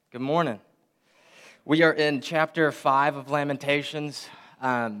Good morning. We are in chapter 5 of Lamentations,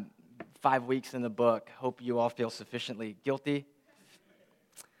 5 weeks in the book. Hope you all feel sufficiently guilty.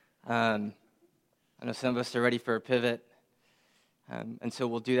 I know some of us are ready for a pivot, and so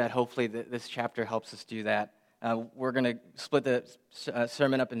we'll do that. Hopefully this chapter helps us do that. We're going to split the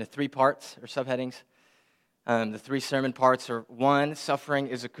sermon up into 3 parts or subheadings. The 3 sermon parts are 1, suffering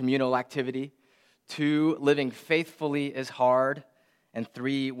is a communal activity. 2, living faithfully is hard. And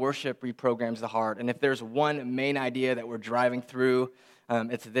 3, worship reprograms the heart. And if there's one main idea that we're driving through,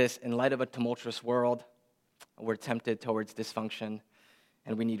 it's this: in light of a tumultuous world, we're tempted towards dysfunction,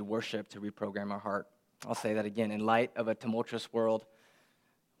 and we need worship to reprogram our heart. I'll say that again. In light of a tumultuous world,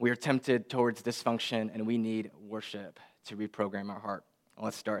 we are tempted towards dysfunction, and we need worship to reprogram our heart.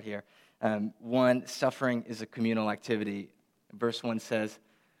 Let's start here. 1, suffering is a communal activity. Verse 1 says,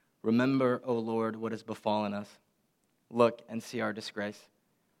 "Remember, O Lord, what has befallen us. Look and see our disgrace."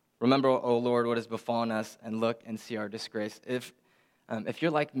 Remember, O Lord, what has befallen us, and look and see our disgrace. If you're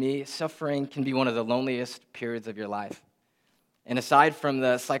like me, suffering can be one of the loneliest periods of your life. And aside from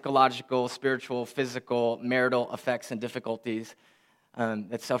the psychological, spiritual, physical, marital effects and difficulties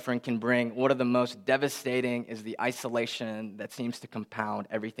that suffering can bring, one of the most devastating is the isolation that seems to compound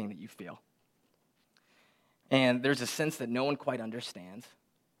everything that you feel. And there's a sense that no one quite understands.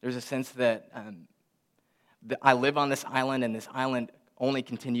 There's a sense that I live on this island, and this island only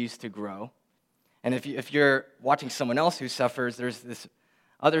continues to grow. And if you're watching someone else who suffers, there's this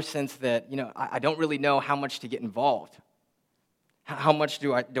other sense that, I don't really know how much to get involved. How much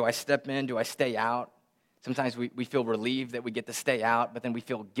do I step in? Do I stay out? Sometimes we feel relieved that we get to stay out, but then we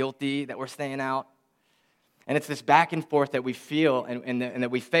feel guilty that we're staying out. And it's this back and forth that we feel and that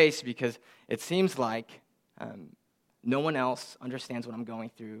we face because it seems like no one else understands what I'm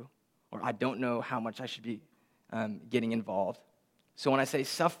going through, or I don't know how much I should be getting involved. So when I say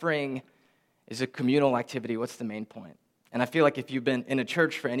suffering is a communal activity, what's the main point? And I feel like if you've been in a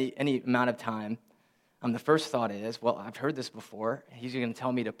church for any amount of time, the first thought is, well, I've heard this before. He's going to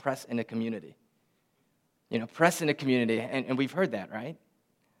tell me to press into community. Press into community. And we've heard that, right?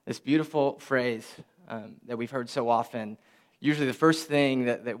 This beautiful phrase that we've heard so often. Usually the first thing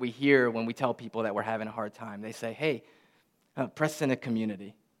that we hear when we tell people that we're having a hard time, they say, hey, press into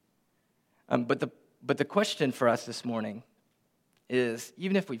community. But the question for us this morning is,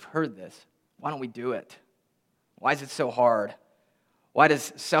 even if we've heard this, why don't we do it? Why is it so hard? Why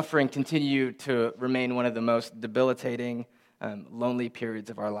does suffering continue to remain one of the most debilitating, lonely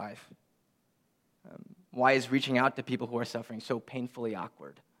periods of our life? Why is reaching out to people who are suffering so painfully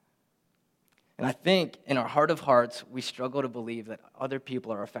awkward? And I think in our heart of hearts, we struggle to believe that other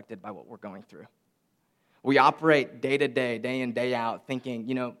people are affected by what we're going through. We operate day to day, day in, day out, thinking,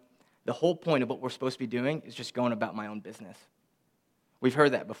 the whole point of what we're supposed to be doing is just going about my own business. We've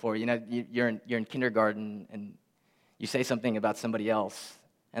heard that before. You're in kindergarten and you say something about somebody else,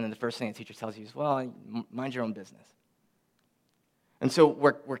 and then the first thing the teacher tells you is, well, mind your own business. And so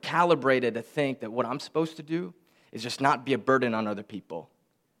we're calibrated to think that what I'm supposed to do is just not be a burden on other people.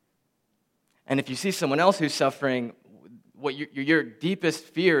 And if you see someone else who's suffering, what your deepest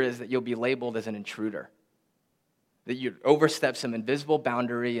fear is that you'll be labeled as an intruder. That you'd overstep some invisible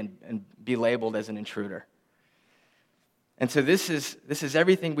boundary and be labeled as an intruder. And so this is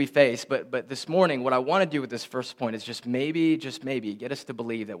everything we face, but this morning, what I want to do with this first point is just maybe get us to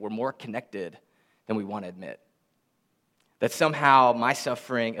believe that we're more connected than we want to admit. That somehow my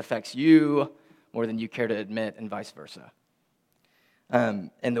suffering affects you more than you care to admit, and vice versa.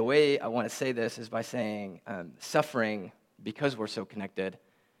 And the way I want to say this is by saying suffering, because we're so connected,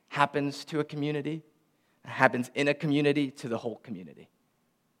 happens to a community. Happens in a community to the whole community.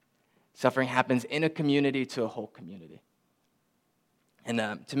 Suffering happens in a community to a whole community. And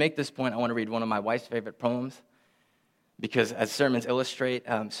to make this point, I want to read one of my wife's favorite poems, because as sermons illustrate,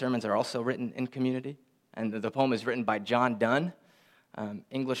 sermons are also written in community. And the poem is written by John Donne,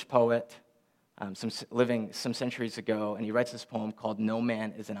 English poet, living some centuries ago, and he writes this poem called "No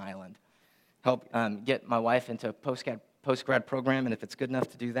Man is an Island." Help get my wife into a post-grad program, and if it's good enough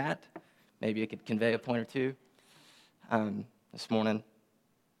to do that, maybe it could convey a point or two this morning.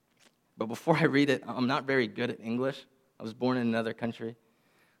 But before I read it, I'm not very good at English. I was born in another country,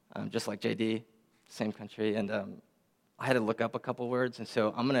 just like JD, same country. And I had to look up a couple words. And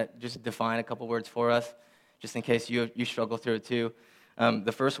so I'm going to just define a couple words for us, just in case you struggle through it too.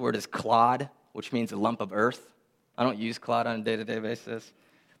 The first word is clod, which means a lump of earth. I don't use clod on a day-to-day basis.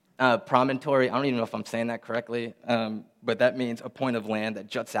 Promontory, I don't even know if I'm saying that correctly, but that means a point of land that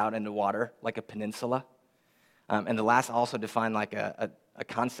juts out into water, like a peninsula. And the last also defined like a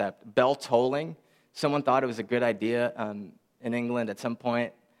concept. Bell tolling, someone thought it was a good idea in England at some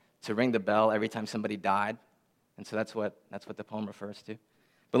point to ring the bell every time somebody died. And so that's what the poem refers to.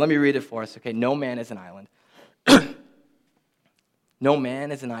 But let me read it for us, okay? No man is an island. No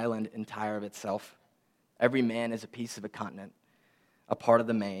man is an island entire of itself. Every man is a piece of a continent, a part of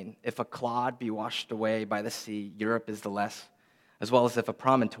the main. If a clod be washed away by the sea, Europe is the less, as well as if a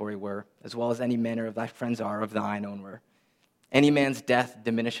promontory were, as well as any manner of thy friends are of thine own were. Any man's death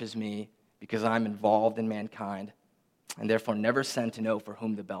diminishes me, because I'm involved in mankind, and therefore never send to know for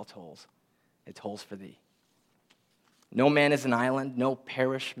whom the bell tolls. It tolls for thee. No man is an island. No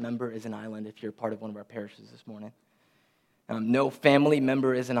parish member is an island, if you're part of one of our parishes this morning. No family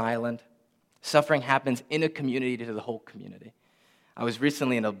member is an island. Suffering happens in a community to the whole community. I was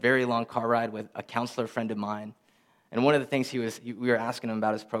recently in a very long car ride with a counselor friend of mine, and one of the things we were asking him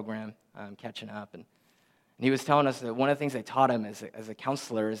about his program, catching up, and he was telling us that one of the things they taught him as a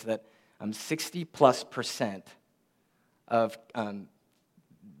counselor is that 60+% of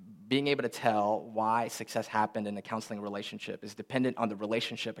being able to tell why success happened in a counseling relationship is dependent on the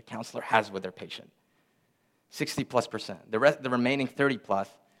relationship a counselor has with their patient. 60+%. The remaining 30+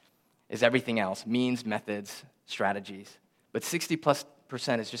 is everything else, means, methods, strategies. But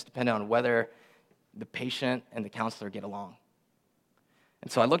 60+% is just dependent on whether the patient and the counselor get along.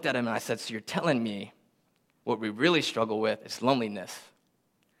 And so I looked at him and I said, so you're telling me what we really struggle with is loneliness,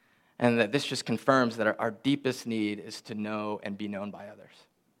 and that this just confirms that our deepest need is to know and be known by others.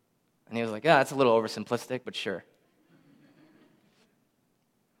 And he was like, yeah, that's a little oversimplistic, but sure.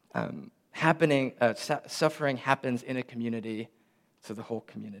 Suffering happens in a community to the whole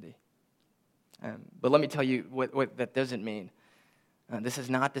community. But let me tell you what that doesn't mean. This is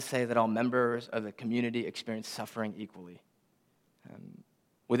not to say that all members of the community experience suffering equally.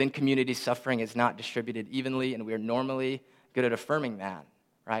 Within community, suffering is not distributed evenly, and we are normally good at affirming that,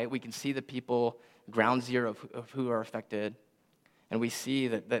 right? We can see the people, ground zero of who are affected, and we see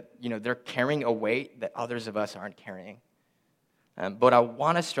that they're carrying a weight that others of us aren't carrying. But what I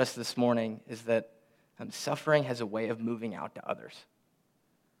want to stress this morning is that suffering has a way of moving out to others.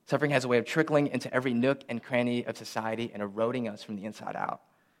 Suffering has a way of trickling into every nook and cranny of society and eroding us from the inside out.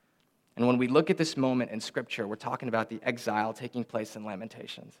 And when we look at this moment in Scripture, we're talking about the exile taking place in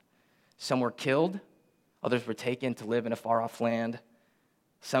Lamentations. Some were killed, others were taken to live in a far-off land.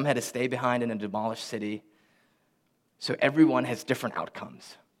 Some had to stay behind in a demolished city. So everyone has different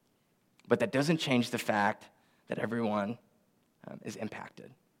outcomes. But that doesn't change the fact that everyone is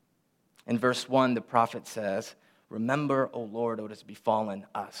impacted. In verse 1, the prophet says, remember, O Lord, what has befallen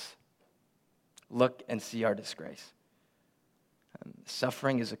us. Look and see our disgrace.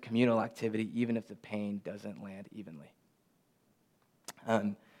 Suffering is a communal activity, even if the pain doesn't land evenly.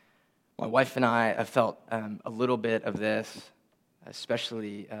 My wife and I have felt a little bit of this,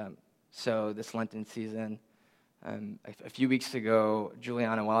 especially so this Lenten season. A few weeks ago,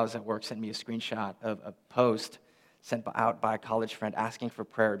 Juliana, while I was at work, sent me a screenshot of a post sent out by a college friend asking for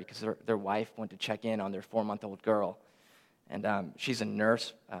prayer because their wife went to check in on their 4-month-old girl. And she's a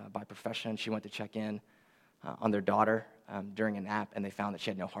nurse by profession. She went to check in on their daughter during a nap, and they found that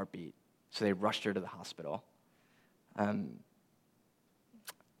she had no heartbeat. So they rushed her to the hospital.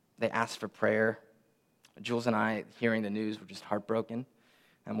 They asked for prayer. Jules and I, hearing the news, were just heartbroken.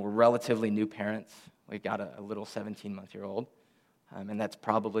 And we're relatively new parents. We've got a little 17-month-year-old, and that's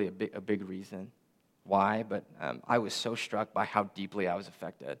probably a big reason why. But I was so struck by how deeply I was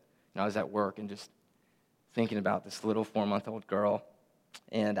affected. I was at work and just thinking about this little 4-month-old girl.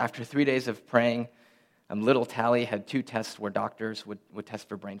 And after 3 days of praying, little Tally had 2 tests where doctors would test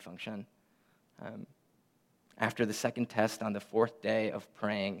for brain function. After the second test on the 4th day of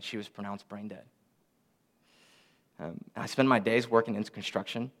praying, she was pronounced brain dead. I spend my days working in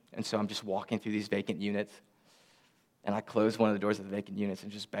construction, and so I'm just walking through these vacant units, and I close one of the doors of the vacant units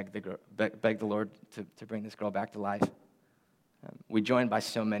and just beg the Lord to bring this girl back to life. We joined by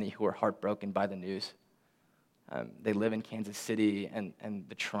so many who are heartbroken by the news. They live in Kansas City, and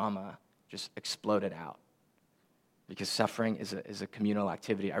the trauma just exploded out because suffering is a communal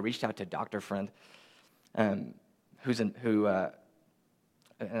activity. I reached out to a doctor friend and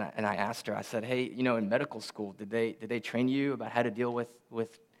I asked her, I said, hey, in medical school, did they train you about how to deal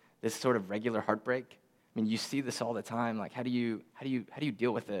with this sort of regular heartbreak? I mean, you see this all the time. Like, how do you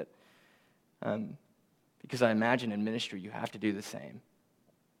deal with it? Because I imagine in ministry you have to do the same.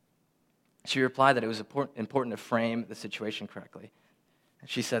 She replied that it was important to frame the situation correctly.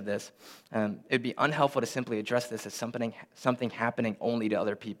 She said this: it'd be unhelpful to simply address this as something happening only to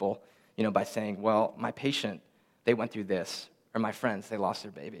other people, by saying, well, my patient, they went through this, or my friends, they lost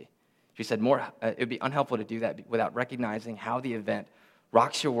their baby. She said it would be unhelpful to do that without recognizing how the event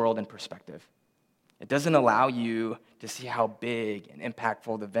rocks your world in perspective. It doesn't allow you to see how big and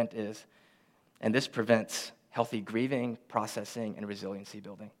impactful the event is. And this prevents healthy grieving, processing, and resiliency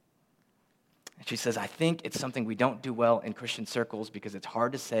building. And she says, I think it's something we don't do well in Christian circles because it's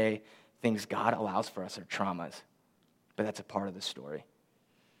hard to say things God allows for us are traumas. But that's a part of the story.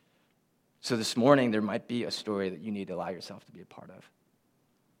 So this morning, there might be a story that you need to allow yourself to be a part of.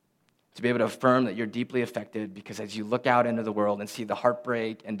 To be able to affirm that you're deeply affected because as you look out into the world and see the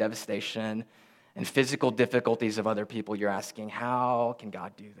heartbreak and devastation and physical difficulties of other people, you're asking, how can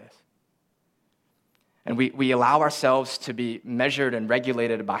God do this? And we allow ourselves to be measured and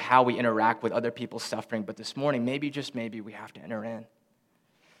regulated by how we interact with other people's suffering. But this morning, maybe, just maybe, we have to enter in.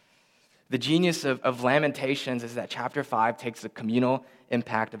 The genius of Lamentations is that chapter 5 takes the communal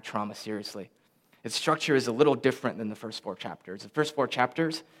impact of trauma seriously. Its structure is a little different than the first 4 chapters. The first 4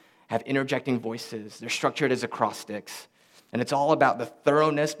 chapters have interjecting voices. They're structured as acrostics. And it's all about the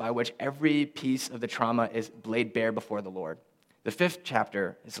thoroughness by which every piece of the trauma is laid bare before the Lord. The 5th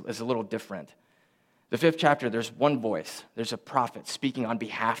chapter is a little different. The 5th chapter, there's one voice. There's a prophet speaking on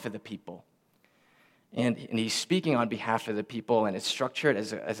behalf of the people. And he's speaking on behalf of the people, and it's structured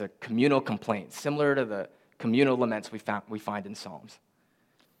as a communal complaint, similar to the communal laments we find in Psalms.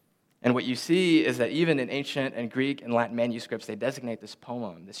 And what you see is that even in ancient and Greek and Latin manuscripts, they designate this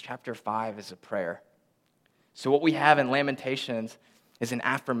poem, this chapter 5, as a prayer. So what we have in Lamentations is an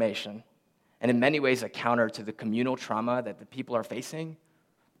affirmation, and in many ways a counter to the communal trauma that the people are facing,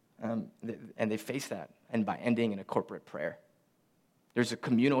 and they face that, and by ending in a corporate prayer. There's a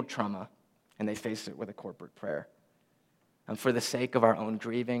communal trauma, and they face it with a corporate prayer. And for the sake of our own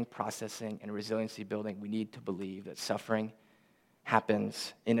grieving, processing, and resiliency building, we need to believe that suffering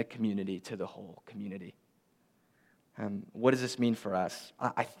happens in a community to the whole community. What does this mean for us?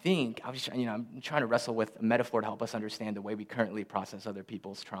 I think, I'm trying to wrestle with a metaphor to help us understand the way we currently process other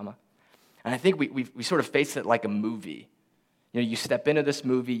people's trauma. And I think we sort of face it like a movie. You step into this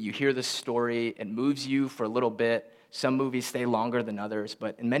movie, you hear this story, it moves you for a little bit. Some movies stay longer than others,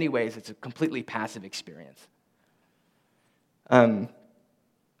 but in many ways, it's a completely passive experience. And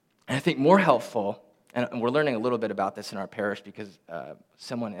I think more helpful, and we're learning a little bit about this in our parish because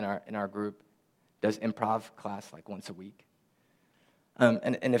someone in our group does improv class like once a week.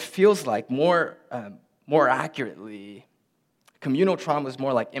 And it feels like more accurately, communal trauma is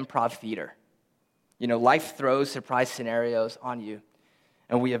more like improv theater. Life throws surprise scenarios on you,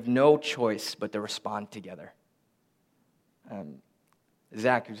 and we have no choice but to respond together.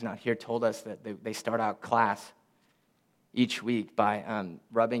 Zach, who's not here, told us that they start out class each week by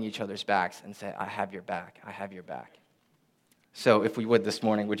rubbing each other's backs and say, I have your back, I have your back. So if we would this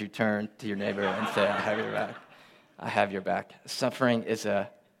morning, would you turn to your neighbor and say, I have your back, I have your back. Suffering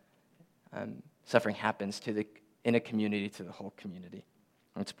happens in a community to the whole community.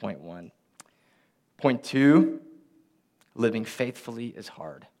 That's point 1. Point 2, living faithfully is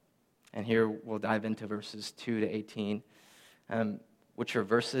hard. And here we'll dive into verses 2 to 18, which are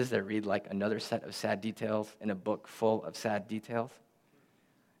verses that read like another set of sad details in a book full of sad details.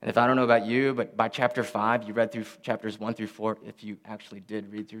 And if I don't know about you, but by chapter 5, you read through chapters 1 through 4, if you actually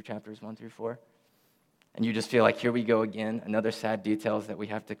did read through chapters 1 through 4, and you just feel like, here we go again, another sad details that we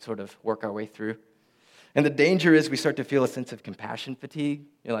have to sort of work our way through. And the danger is we start to feel a sense of compassion fatigue.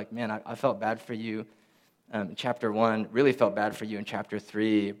 You're like, man, I felt bad for you in chapter 1, really felt bad for you in chapter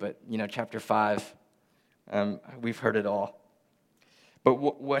 3, but, chapter 5, we've heard it all. But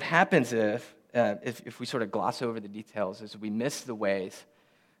what happens if we sort of gloss over the details is we miss the ways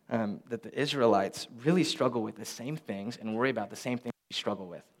that the Israelites really struggle with the same things and worry about the same things we struggle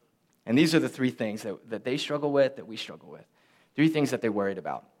with. And these are the 3 things that they struggle with, that we struggle with. 3 things that they worried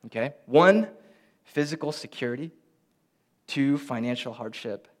about, okay? 1, physical security. 2, financial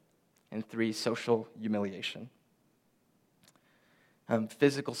hardship. And 3, social humiliation.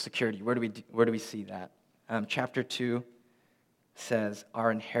 Physical security, where do we see that? Chapter 2 says,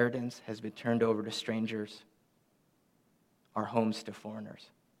 our inheritance has been turned over to strangers, our homes to foreigners.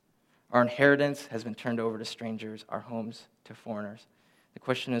 Our inheritance has been turned over to strangers, our homes to foreigners. The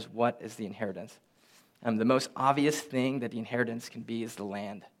question is, what is the inheritance? The most obvious thing that the inheritance can be is the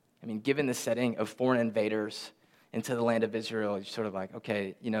land. Given the setting of foreign invaders into the land of Israel, you're sort of like,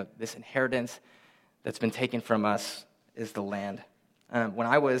 okay, this inheritance that's been taken from us is the land. When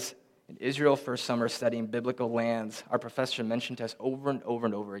I was in Israel for a summer studying biblical lands, our professor mentioned to us over and over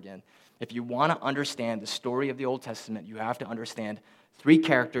and over again, if you want to understand the story of the Old Testament, you have to understand 3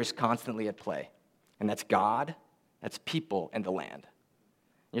 characters constantly at play. And that's God, that's people, and the land. And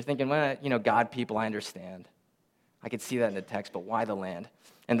you're thinking, well, God, people, I understand. I could see that in the text, but why the land?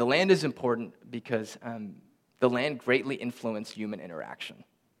 And the land is important because the land greatly influenced human interaction.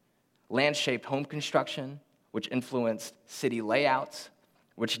 Land shaped home construction, which influenced city layouts,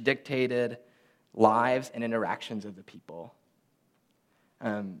 which dictated lives and interactions of the people.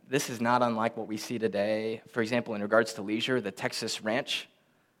 This is not unlike what we see today. For example, in regards to leisure, the Texas ranch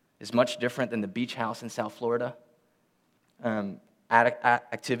is much different than the beach house in South Florida.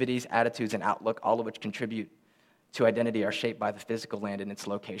 Activities, attitudes, and outlook, all of which contribute to identity, are shaped by the physical land and its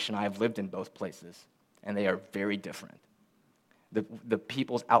location. I have lived in both places, and they are very different. The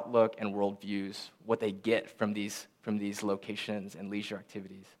people's outlook and worldviews, what they get from these locations and leisure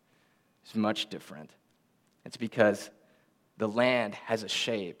activities, is much different. It's because the land has a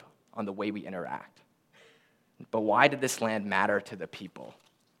shape on the way we interact. But why did this land matter to the people?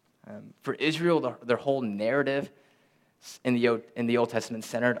 For Israel, their whole narrative in the Old Testament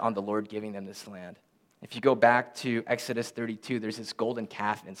centered on the Lord giving them this land. If you go back to Exodus 32, there's this golden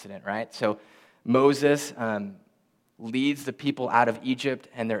calf incident, right? So Moses leads the people out of Egypt,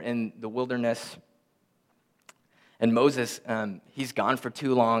 and they're in the wilderness. And Moses, he's gone for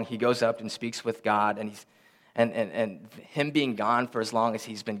too long. He goes up and speaks with God, and him being gone for as long as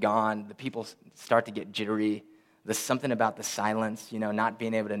he's been gone, the people start to get jittery. There's something about the silence, not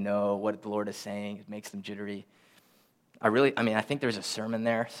being able to know what the Lord is saying. It makes them jittery. I think there's a sermon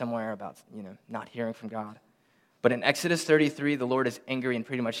there somewhere about, not hearing from God. But in Exodus 33, the Lord is angry and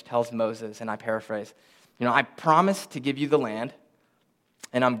pretty much tells Moses, and I paraphrase, I promised to give you the land,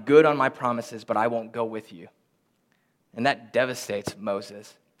 and I'm good on my promises, but I won't go with you. And that devastates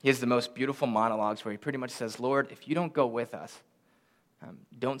Moses. He has the most beautiful monologues where he pretty much says, Lord, if you don't go with us,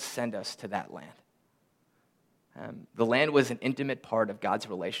 don't send us to that land. The land was an intimate part of God's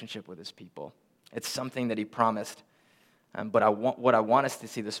relationship with his people. It's something that he promised. But what I want us to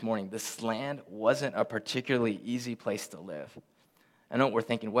see this morning, this land wasn't a particularly easy place to live. I know we're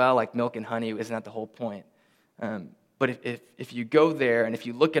thinking, well, like milk and honey, isn't that the whole point? But if you go there and if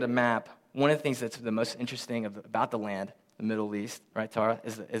you look at a map, one of the things that's the most interesting about the land, the Middle East, right, Tara,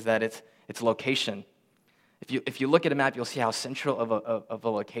 is that its location. If you look at a map, you'll see how central of a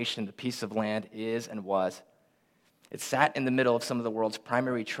location the piece of land is and was. It sat in the middle of some of the world's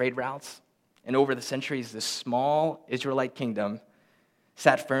primary trade routes, and over the centuries, this small Israelite kingdom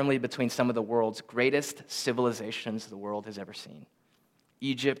sat firmly between some of the world's greatest civilizations the world has ever seen.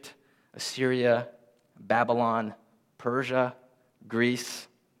 Egypt, Assyria, Babylon, Persia, Greece,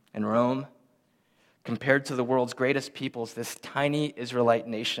 and Rome. Compared to the world's greatest peoples, this tiny Israelite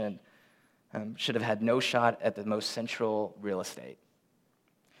nation should have had no shot at the most central real estate.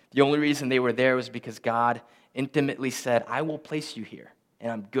 The only reason they were there was because God intimately said, I will place you here,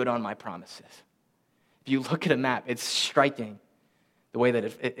 and I'm good on my promises. If you look at a map, it's striking the way that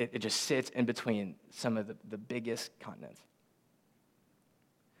it just sits in between some of the biggest continents.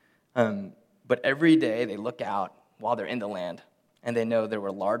 But every day they look out while they're in the land, and they know there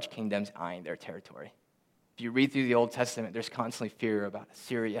were large kingdoms eyeing their territory. If you read through the Old Testament, there's constantly fear about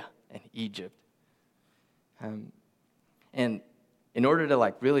Assyria and Egypt. And in order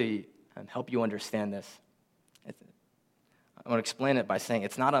to really help you understand this, I want to explain it by saying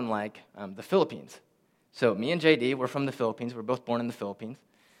it's not unlike the Philippines. So me and JD, we're from the Philippines. We're both born in the Philippines.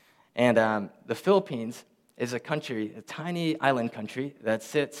 And the Philippines is a country, a tiny island country that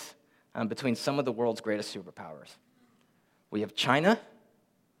sits between some of the world's greatest superpowers. We have China,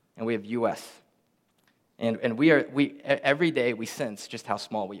 and we have U.S. And we every day we sense just how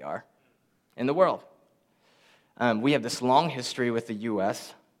small we are in the world. We have this long history with the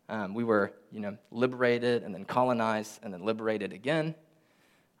U.S. We were, liberated and then colonized and then liberated again.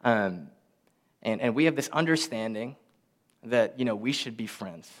 And we have this understanding that, we should be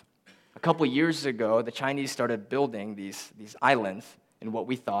friends. A couple years ago, the Chinese started building these islands in what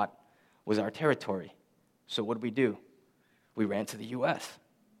we thought was our territory. So what did? We ran to the U.S.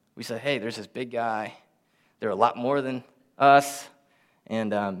 We said, hey, there's this big guy. They're a lot more than us,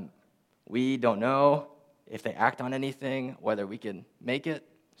 and we don't know if they act on anything, whether we can make it,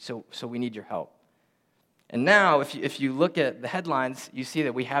 so we need your help. And now, if you look at the headlines, you see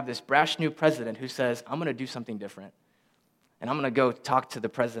that we have this brash new president who says, I'm going to do something different, and I'm going to go talk to the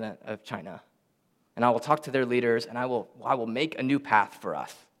president of China, and I will talk to their leaders, and I will make a new path for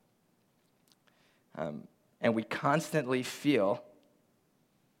us. And we constantly feel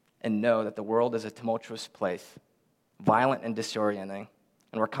and know that the world is a tumultuous place, violent and disorienting,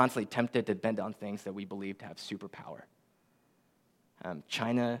 and we're constantly tempted to bend on things that we believe to have superpower.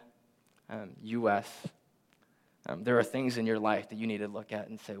 China, U.S., there are things in your life that you need to look at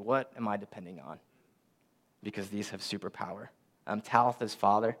and say, what am I depending on? Because these have superpower. Talitha's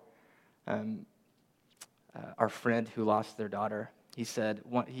father, our friend who lost their daughter, he said,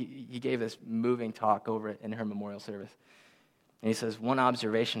 he gave this moving talk over in her memorial service. And he says one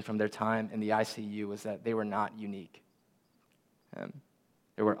observation from their time in the ICU was that they were not unique.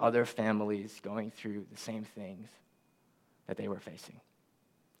 There were other families going through the same things that they were facing.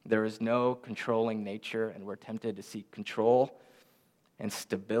 There is no controlling nature, and we're tempted to seek control and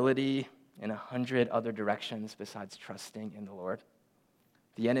stability in 100 other directions besides trusting in the Lord.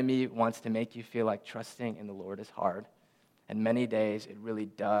 The enemy wants to make you feel like trusting in the Lord is hard, and many days it really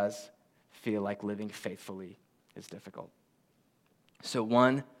does feel like living faithfully is difficult. So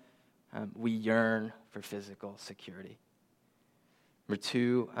one, we yearn for physical security. Number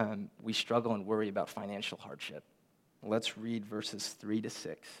two, we struggle and worry about financial hardship. Let's read verses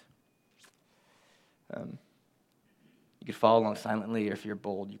 3-6. You could follow along silently, or if you're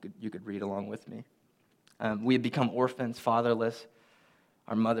bold, you could read along with me. We have become orphans, fatherless.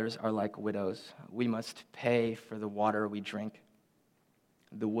 Our mothers are like widows. We must pay for the water we drink.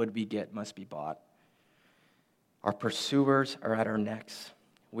 The wood we get must be bought. Our pursuers are at our necks.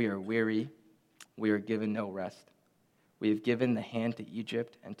 We are weary. We are given no rest. We have given the hand to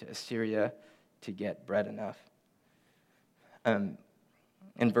Egypt and to Assyria to get bread enough. In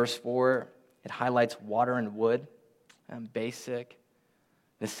verse 4, it highlights water and wood, basic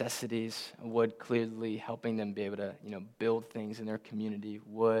necessities. Wood clearly helping them be able to, build things in their community.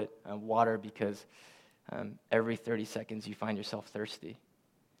 Wood, water, because every 30 seconds you find yourself thirsty.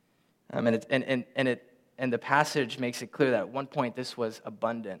 And the passage makes it clear that at one point this was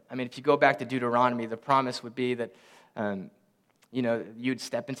abundant. I mean, if you go back to Deuteronomy, the promise would be that, you'd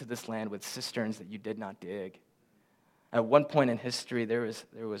step into this land with cisterns that you did not dig. At one point in history, there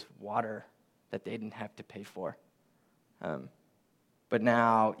was water that they didn't have to pay for. But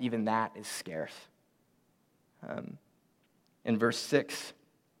now, even that is scarce. In verse 6,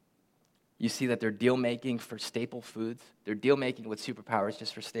 you see that they're deal-making for staple foods. They're deal-making with superpowers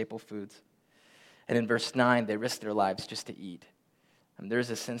just for staple foods. And in verse 9, they risk their lives just to eat. There's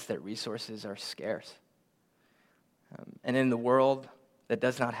a sense that resources are scarce. And in the world that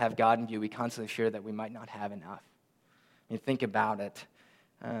does not have God in view, we constantly fear that we might not have enough. I mean, think about it.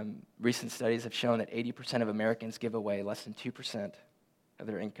 Recent studies have shown that 80% of Americans give away less than 2% of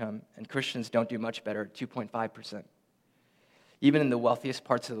their income, and Christians don't do much better at 2.5%. Even in the wealthiest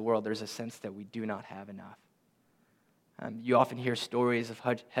parts of the world, there's a sense that we do not have enough. You often hear stories of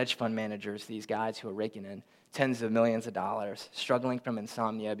hedge fund managers, these guys who are raking in tens of millions of dollars, struggling from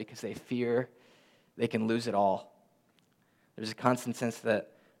insomnia because they fear they can lose it all. There's a constant sense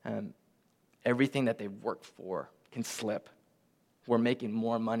that everything that they've worked for can slip. We're making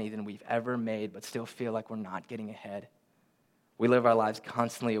more money than we've ever made, but still feel like we're not getting ahead. We live our lives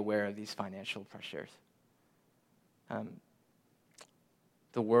constantly aware of these financial pressures.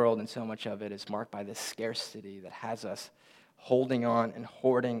 The world, and so much of it, is marked by this scarcity that has us holding on and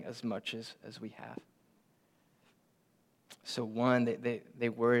hoarding as much as we have. So one, they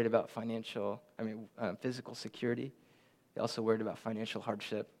worried about physical security. They also worried about financial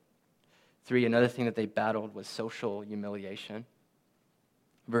hardship. 3, another thing that they battled was social humiliation.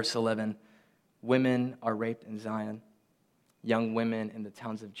 Verse 11, women are raped in Zion, young women in the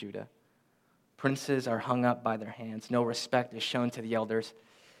towns of Judah. Princes are hung up by their hands. No respect is shown to the elders.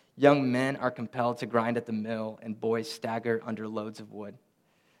 Young men are compelled to grind at the mill, and boys stagger under loads of wood.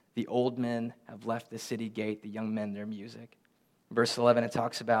 The old men have left the city gate, the young men their music. Verse 11, it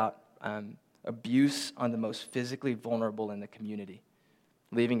talks about abuse on the most physically vulnerable in the community,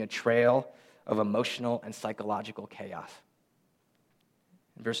 leaving a trail of emotional and psychological chaos.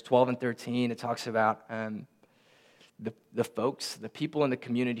 In verse 12 and 13, it talks about the people in the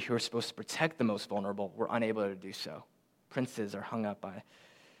community who are supposed to protect the most vulnerable were unable to do so. Princes are hung up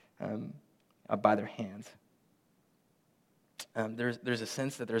by their hands. There's a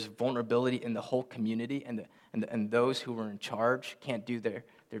sense that there's vulnerability in the whole community, and those who were in charge can't do their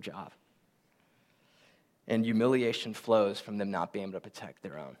job. And humiliation flows from them not being able to protect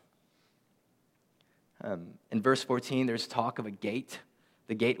their own. In verse 14, there's talk of a gate.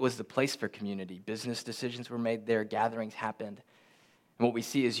 The gate was the place for community. Business decisions were made there. Gatherings happened. And what we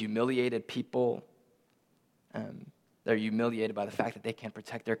see is humiliated people. They're humiliated by the fact that they can't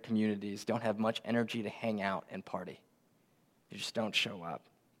protect their communities, don't have much energy to hang out and party. They just don't show up.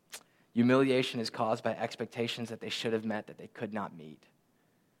 Humiliation is caused by expectations that they should have met that they could not meet.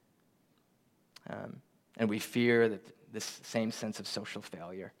 And we fear that this same sense of social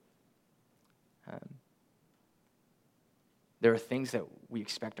failure. There are things that we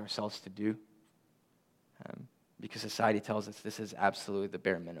expect ourselves to do because society tells us this is absolutely the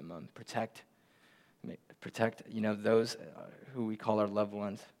bare minimum. Protect, those who we call our loved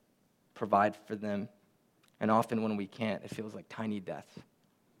ones. Provide for them. And often when we can't, it feels like tiny deaths.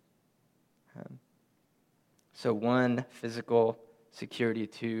 So 1, physical security;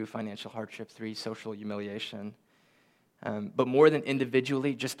 2, financial hardship; 3, social humiliation. But more than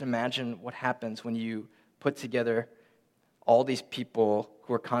individually, just imagine what happens when you put together all these people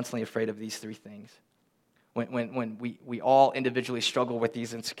who are constantly afraid of these 3 things. When we all individually struggle with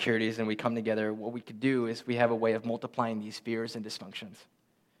these insecurities and we come together, what we could do is we have a way of multiplying these fears and dysfunctions.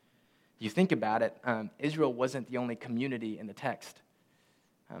 You think about it, Israel wasn't the only community in the text.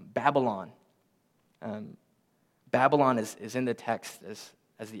 Babylon is in the text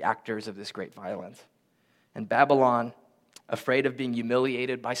as the actors of this great violence. And Babylon, afraid of being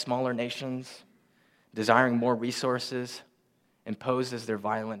humiliated by smaller nations, desiring more resources, imposes their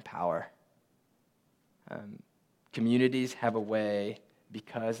violent power. Communities have a way,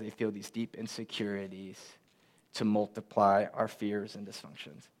 because they feel these deep insecurities, to multiply our fears and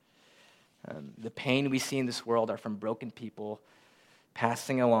dysfunctions. The pain we see in this world are from broken people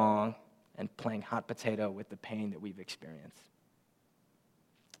passing along and playing hot potato with the pain that we've experienced.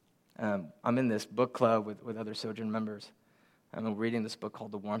 I'm in this book club with other Sojourn members. I'm reading this book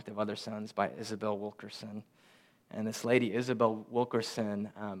called The Warmth of Other Suns by Isabel Wilkerson. And this lady, Isabel Wilkerson,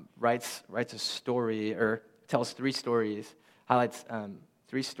 writes a story, or tells 3 stories, highlights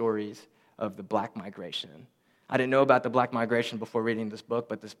 3 stories of the Black migration. I didn't know about the Black migration before reading this book,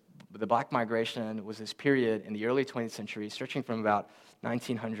 but the Black migration was this period in the early 20th century, stretching from about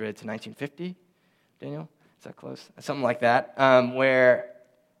 1900 to 1950. Daniel, is that close? Something like that, where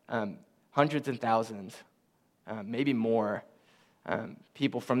hundreds and thousands, maybe more,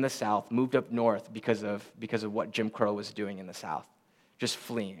 people from the South moved up north because of what Jim Crow was doing in the South, just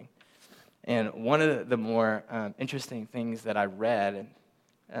fleeing. And one of the more interesting things that I read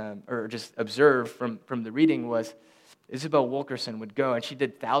or just observed from the reading was Isabel Wilkerson would go, and she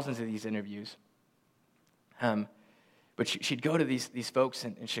did thousands of these interviews. But she'd go to these folks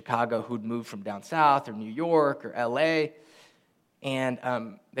in Chicago who'd moved from down south or New York or L.A., and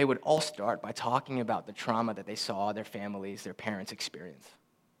they would all start by talking about the trauma that they saw their families, their parents experience.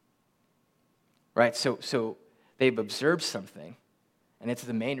 Right? So they've observed something, and it's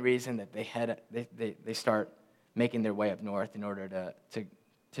the main reason that they start making their way up north in order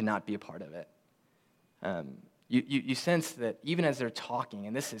to not be a part of it. You sense that even as they're talking,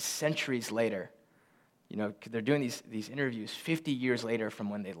 and this is centuries later, they're doing these interviews 50 years later from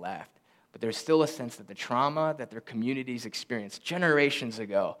when they left, but there's still a sense that the trauma that their communities experienced generations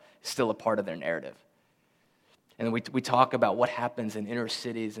ago is still a part of their narrative. And we talk about what happens in inner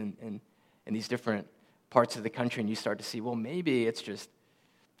cities and in these different parts of the country, and you start to see, well, maybe it's just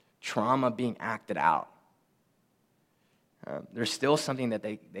trauma being acted out. There's still something that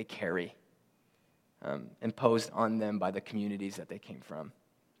they carry, imposed on them by the communities that they came from.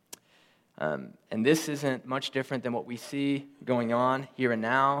 And this isn't much different than what we see going on here and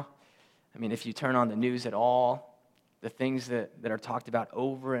now. I mean, if you turn on the news at all, the things that are talked about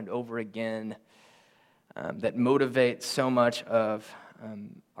over and over again that motivate so much of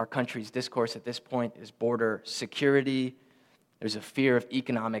our country's discourse at this point is border security. There's a fear of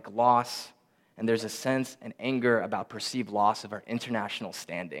economic loss, and there's a sense and anger about perceived loss of our international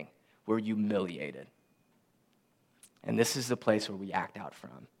standing. We're humiliated. And this is the place where we act out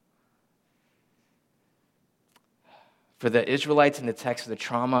from. For the Israelites in the text, the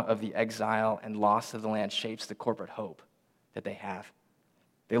trauma of the exile and loss of the land shapes the corporate hope that they have.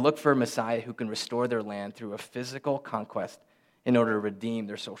 They look for a Messiah who can restore their land through a physical conquest in order to redeem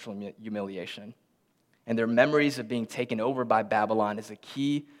their social humiliation. And their memories of being taken over by Babylon is a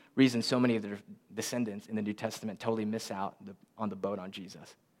key reason so many of their descendants in the New Testament totally miss out on the boat on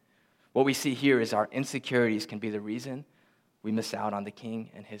Jesus. What we see here is our insecurities can be the reason we miss out on the King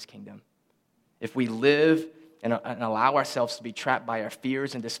and his kingdom. If we live and allow ourselves to be trapped by our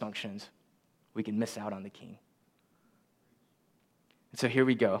fears and dysfunctions, we can miss out on the King. And so here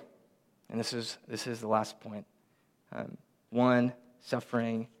we go. And this is the last point. 1,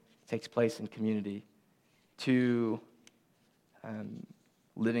 suffering takes place in community. 2,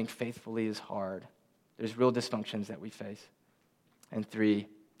 living faithfully is hard. There's real dysfunctions that we face. And 3,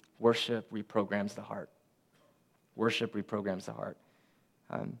 worship reprograms the heart. Worship reprograms the heart.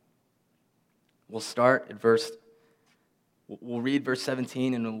 We'll start at we'll read verse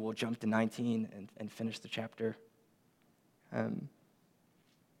 17, and then we'll jump to 19 and finish the chapter.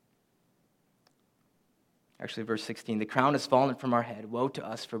 Actually, verse 16, the crown has fallen from our head. Woe to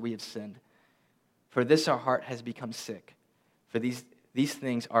us, for we have sinned. For this our heart has become sick. For these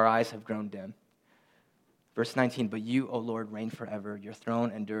things our eyes have grown dim. Verse 19, but you, O Lord, reign forever. Your throne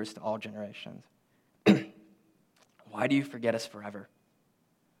endures to all generations. Why do you forget us forever?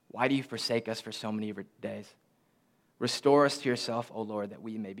 Why do you forsake us for so many days? Restore us to yourself, O Lord, that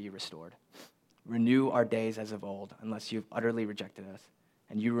we may be restored. Renew our days as of old, unless you've utterly rejected us,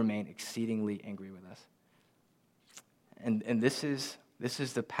 and you remain exceedingly angry with us. And this is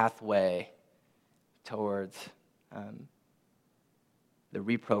the pathway towards the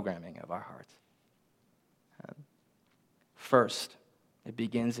reprogramming of our hearts. First, it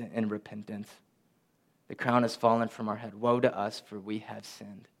begins in repentance. The crown has fallen from our head. Woe to us, for we have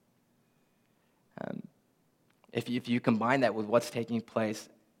sinned. If you combine that with what's taking place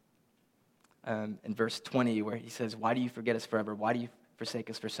in verse 20, where he says, why do you forget us forever? Why do you forsake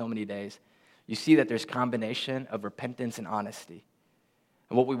us for so many days? You see that there's combination of repentance and honesty.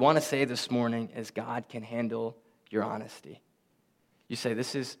 And what we want to say this morning is God can handle your honesty. You say,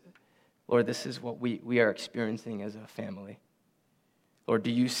 Lord, this is what we are experiencing as a family. Lord,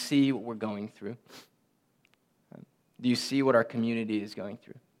 do you see what we're going through? Do you see what our community is going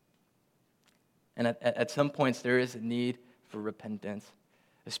through? And at some points, there is a need for repentance,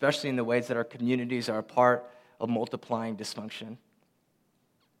 especially in the ways that our communities are a part of multiplying dysfunction.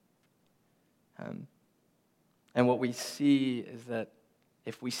 And what we see is that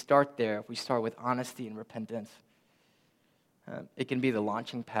if we start there, if we start with honesty and repentance, it can be the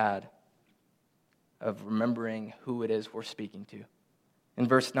launching pad of remembering who it is we're speaking to. In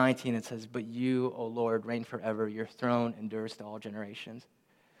verse 19, it says, but you, O Lord, reign forever. Your throne endures to all generations.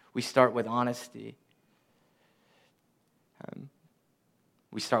 We start with honesty.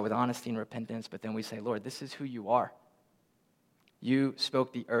 We start with honesty and repentance, but then we say, Lord, this is who you are. You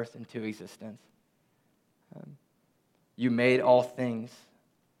spoke the earth into existence. You made all things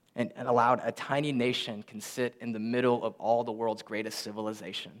and allowed a tiny nation can sit in the middle of all the world's greatest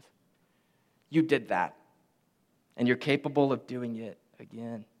civilizations. You did that, and you're capable of doing it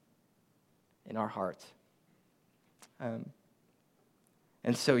again in our hearts.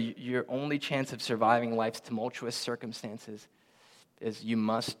 And so your only chance of surviving life's tumultuous circumstances is you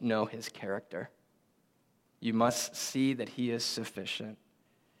must know his character. You must see that he is sufficient.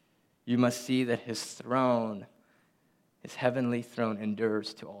 You must see that his throne, his heavenly throne,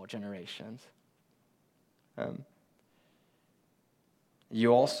 endures to all generations.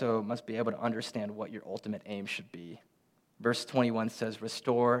 You also must be able to understand what your ultimate aim should be. Verse 21 says,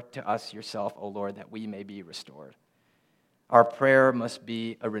 restore to us yourself, O Lord, that we may be restored. Our prayer must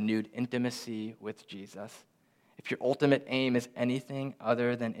be a renewed intimacy with Jesus. If your ultimate aim is anything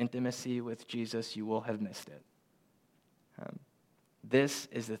other than intimacy with Jesus, you will have missed it. This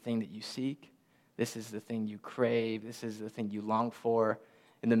is the thing that you seek. This is the thing you crave. This is the thing you long for.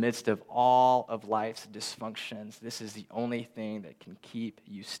 In the midst of all of life's dysfunctions, this is the only thing that can keep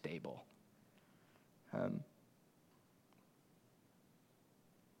you stable.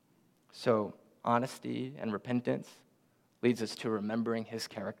 So honesty and repentance leads us to remembering his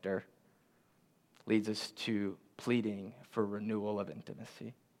character, leads us to pleading for renewal of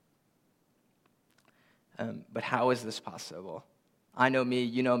intimacy. But how is this possible? I know me,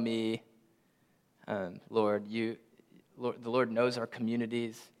 you know me. Lord, the Lord knows our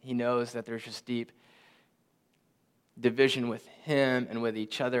communities. He knows that there's just deep division with him and with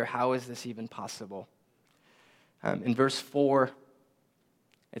each other. How is this even possible? In verse 4,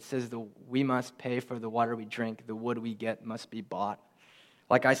 it says, we must pay for the water we drink. The wood we get must be bought.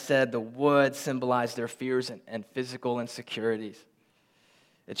 Like I said, the wood symbolized their fears and physical insecurities.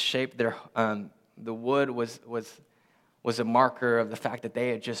 It shaped their, the wood was a marker of the fact that they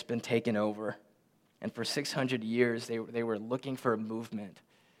had just been taken over. And for 600 years, they were looking for a movement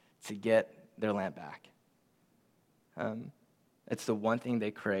to get their land back. It's the one thing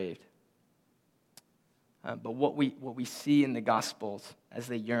they craved. But what we see in the Gospels as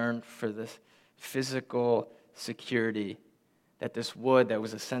they yearn for this physical security, that this wood that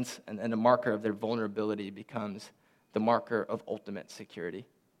was a sense and a marker of their vulnerability becomes the marker of ultimate security.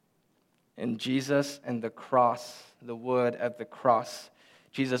 In Jesus and the cross, the wood of the cross,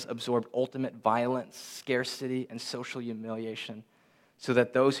 Jesus absorbed ultimate violence, scarcity, and social humiliation so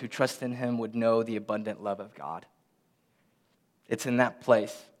that those who trust in him would know the abundant love of God. It's in that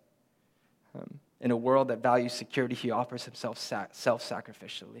place. In a world that values security, he offers himself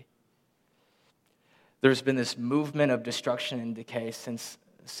self-sacrificially. There's been this movement of destruction and decay since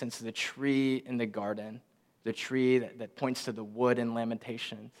the tree in the garden, the tree that points to the wood in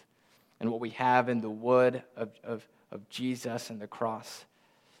Lamentations. And what we have in the wood of Jesus and the cross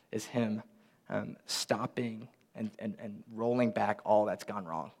is him stopping and rolling back all that's gone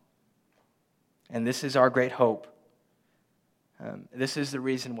wrong. And this is our great hope. This is the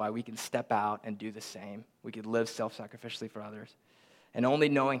reason why we can step out and do the same. We could live self-sacrificially for others. And only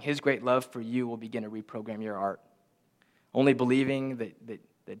knowing his great love for you will begin to reprogram your heart. Only believing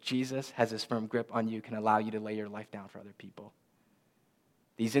that Jesus has his firm grip on you can allow you to lay your life down for other people.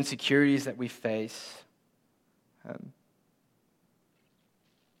 these insecurities that we face,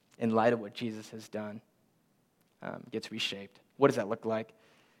 in light of what Jesus has done, gets reshaped. What does that look like?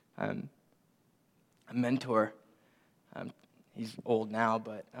 A mentor, he's old now,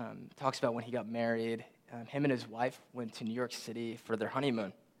 but talks about when he got married, him and his wife went to New York City for their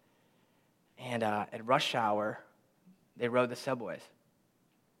honeymoon. And at rush hour, they rode the subways.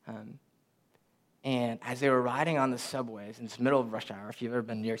 And as they were riding on the subways, in the middle of rush hour, if you've ever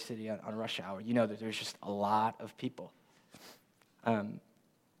been in New York City on rush hour, you know that there's just a lot of people. And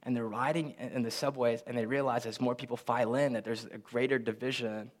they're riding in the subways, and they realize as more people file in that there's a greater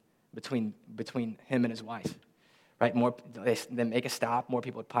division between him and his wife. Right? They make a stop, more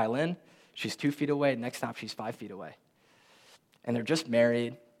people pile in. She's 2 feet away. Next stop, she's 5 feet away. And they're just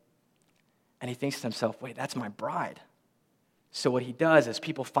married, and he thinks to himself, wait, that's my bride. So what he does is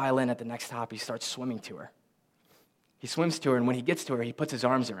people file in at the next stop, he starts swimming to her. He swims to her, and when he gets to her, he puts his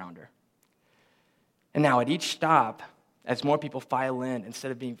arms around her. And now at each stop, as more people file in,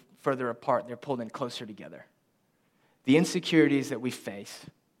 instead of being further apart, they're pulled in closer together. The insecurities that we face,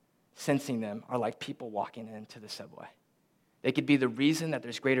 sensing them, are like people walking into the subway. They could be the reason that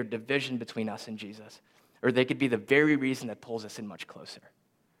there's greater division between us and Jesus, or they could be the very reason that pulls us in much closer.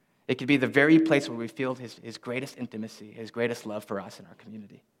 It could be the very place where we feel his greatest intimacy, his greatest love for us in our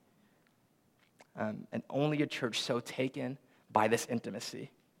community. And only a church so taken by this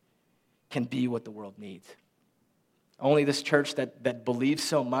intimacy can be what the world needs. Only this church that believes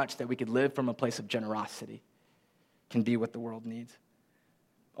so much that we could live from a place of generosity can be what the world needs.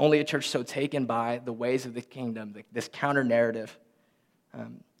 Only a church so taken by the ways of the kingdom, this counter-narrative,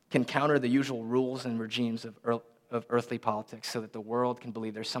 can counter the usual rules and regimes of earthly politics so that the world can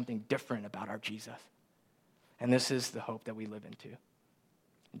believe there's something different about our Jesus. And this is the hope that we live into.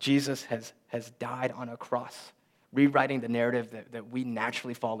 Jesus has died on a cross, rewriting the narrative that we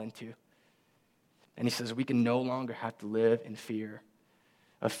naturally fall into. And he says we can no longer have to live in fear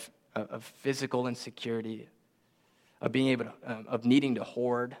of physical insecurity, of being able to, of needing to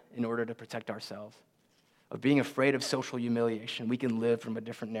hoard in order to protect ourselves, of being afraid of social humiliation. We can live from a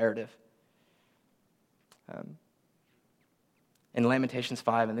different narrative. In Lamentations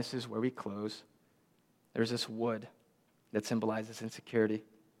 5, and this is where we close, there's this wood that symbolizes insecurity.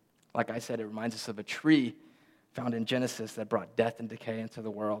 Like I said, it reminds us of a tree found in Genesis that brought death and decay into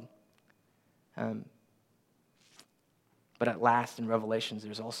the world. But at last, in Revelations,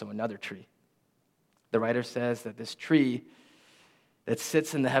 there's also another tree. The writer says that this tree that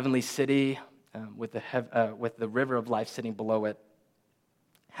sits in the heavenly city with the river of life sitting below it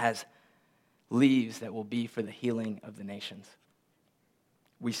has leaves that will be for the healing of the nations.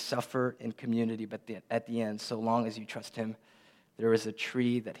 We suffer in community, but at the end, so long as you trust him, there is a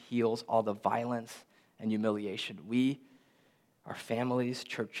tree that heals all the violence and humiliation we, our families,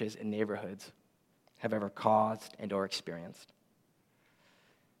 churches, and neighborhoods have ever caused and or experienced.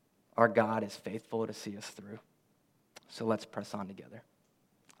 Our God is faithful to see us through. So let's press on together.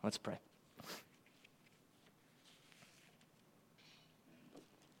 Let's pray.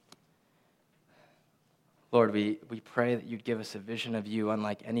 Lord, we pray that you'd give us a vision of you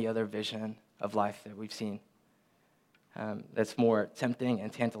unlike any other vision of life that we've seen. That's more tempting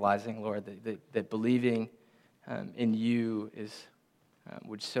and tantalizing, Lord, that believing in you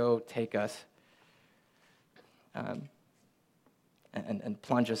would so take us and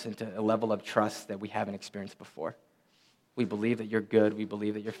plunge us into a level of trust that we haven't experienced before. We believe that you're good. We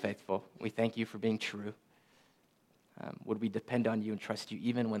believe that you're faithful. We thank you for being true. Would we depend on you and trust you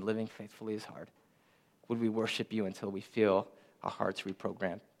even when living faithfully is hard? Would we worship you until we feel our hearts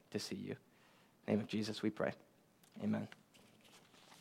reprogrammed to see you? In the name of Jesus, we pray. Amen.